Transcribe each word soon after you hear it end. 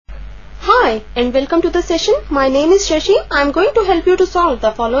Hi and welcome to the session. My name is Shashi. I am going to help you to solve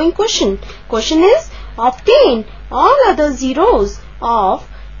the following question. Question is, obtain all other zeros of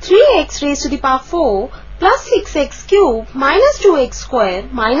 3x raised to the power 4 plus 6x cube minus 2x square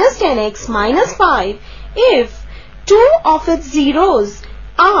minus 10x minus 5 if two of its zeros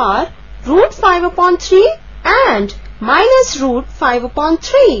are root 5 upon 3 and minus root 5 upon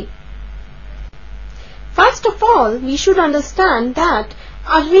 3. First of all, we should understand that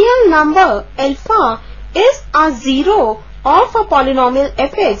a real number alpha is a zero of a polynomial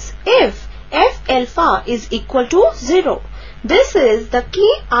fx if f alpha is equal to 0. This is the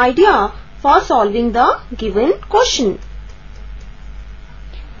key idea for solving the given question.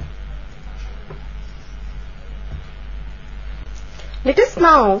 Let us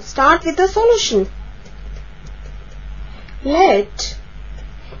now start with the solution. Let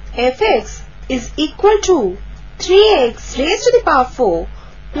fx is equal to 3x raised to the power 4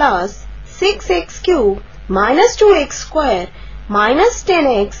 plus 6x cube minus 2x square minus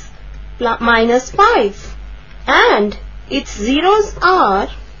 10x minus 5 and its zeros are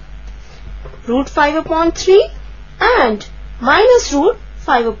root 5 upon 3 and minus root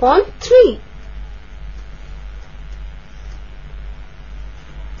 5 upon 3.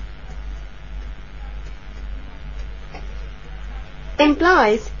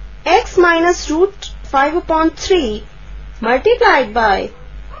 Implies x minus root 5 upon 3 multiplied by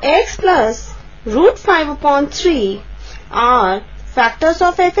x plus root 5 upon 3 are factors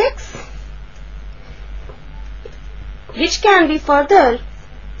of fx, which can be further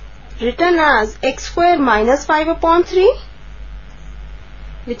written as x square minus 5 upon 3,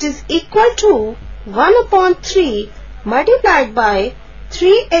 which is equal to 1 upon 3 multiplied by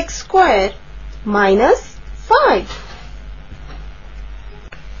 3x square minus 5.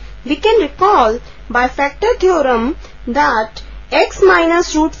 We can recall by factor theorem that x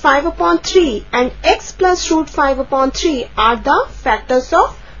minus root 5 upon 3 and x plus root 5 upon 3 are the factors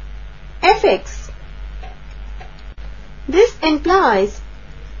of fx. This implies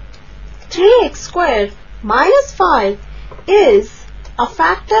 3x square minus 5 is a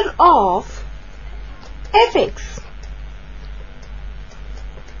factor of fx.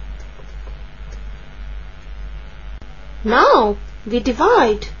 Now we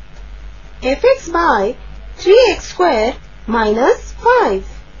divide fx by 3x square minus 5.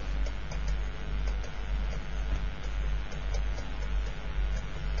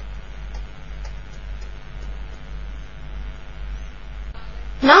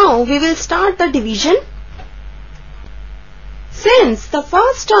 Now we will start the division. Since the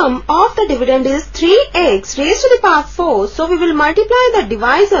first term of the dividend is 3x raised to the power 4, so we will multiply the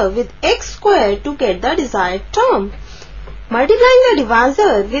divisor with x square to get the desired term. Multiplying the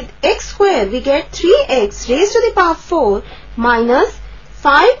divisor with x square, we get 3x raised to the power 4 minus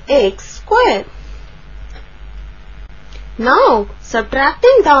 5x square. Now,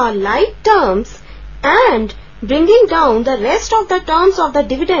 subtracting the like terms and bringing down the rest of the terms of the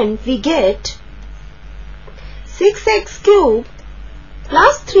dividend, we get 6x cube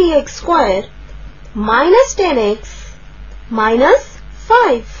plus 3x square minus 10x minus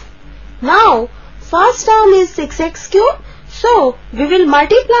 5. Now, first term is 6x cube. So, we will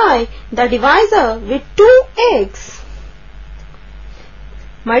multiply the divisor with 2x.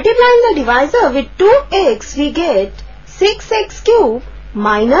 Multiplying the divisor with 2x, we get 6x cube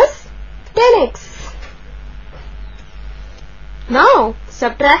minus 10x. Now,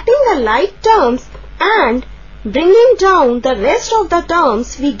 subtracting the like terms and bringing down the rest of the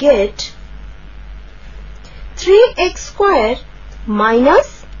terms, we get 3x square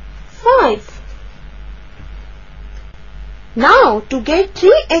minus 5. Now, to get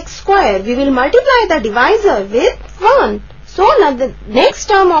 3x square, we will multiply the divisor with 1. So, now the next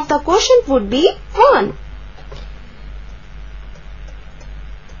term of the quotient would be 1.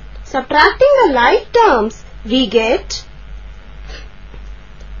 Subtracting the like terms, we get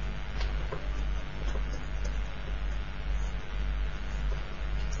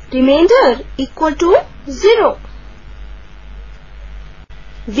remainder equal to 0.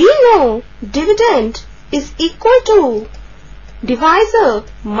 We know dividend is equal to divisor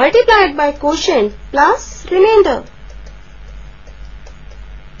multiplied by quotient plus remainder.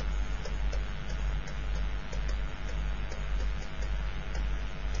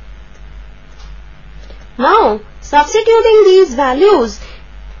 Now, substituting these values,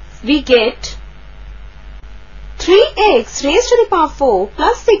 we get 3x raised to the power 4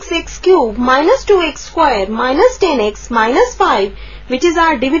 plus 6x cube minus 2x square minus 10x minus 5, which is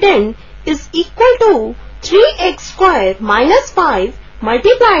our dividend, is equal to 3x square minus 5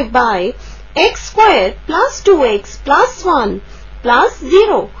 multiplied by x square plus 2x plus 1 plus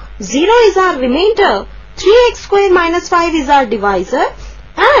 0. 0 is our remainder, 3x square minus 5 is our divisor,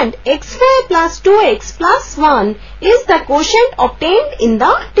 and x square plus 2x plus 1 is the quotient obtained in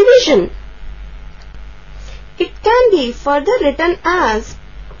the division. It can be further written as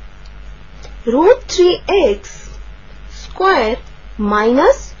root 3x square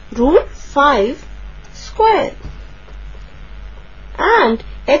minus root 5 square, and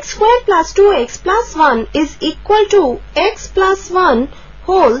x square plus 2x plus 1 is equal to x plus 1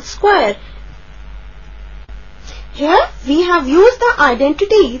 whole square. Here we have used the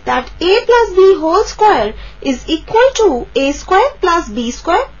identity that a plus b whole square is equal to a square plus b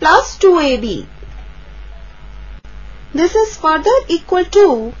square plus 2ab. This is further equal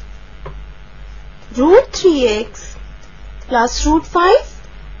to root 3x plus root 5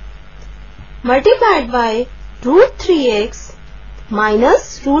 multiplied by root 3x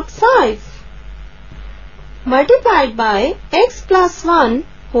minus root 5 multiplied by x plus 1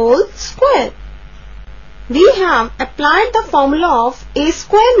 whole square. We have applied the formula of a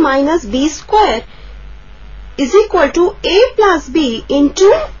square minus b square is equal to a plus b into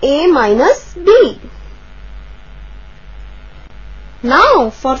a minus b. Now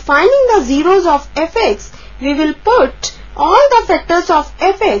for finding the zeros of fx, we will put all the factors of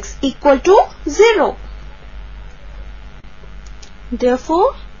fx equal to 0.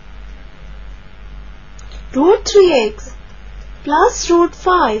 Therefore, root 3x plus root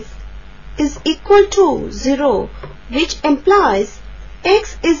 5 is equal to 0, which implies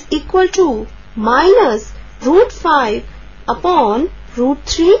x is equal to minus root 5 upon root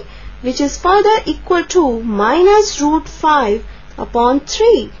 3, which is further equal to minus root 5 upon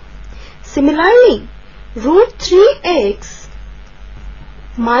 3. Similarly, root 3x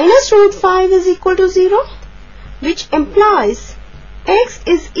minus root 5 is equal to 0, which implies x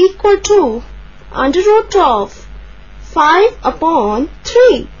is equal to under root of 5 upon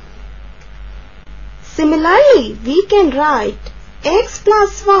 3. Similarly, we can write x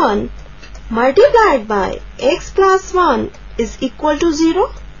plus 1 multiplied by x plus 1 is equal to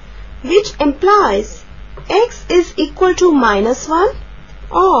 0, which implies x is equal to minus 1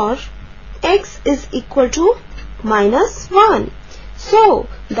 or x is equal to minus 1. So,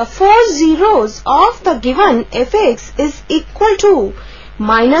 the four zeros of the given fx is equal to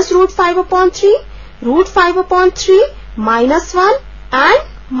minus root 5 upon 3, root 5 upon 3, minus 1 and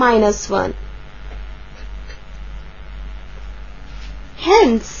minus 1.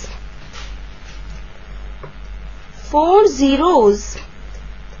 Hence, four zeros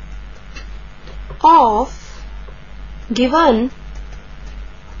of given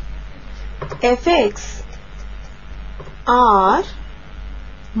fx are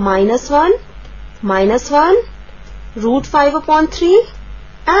minus 1, root 5 upon 3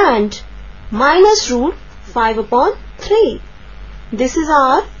 and minus root 5 upon 3. This is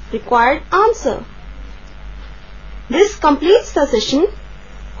our required answer. This completes the session.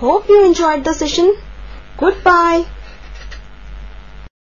 Hope you enjoyed the session. Goodbye.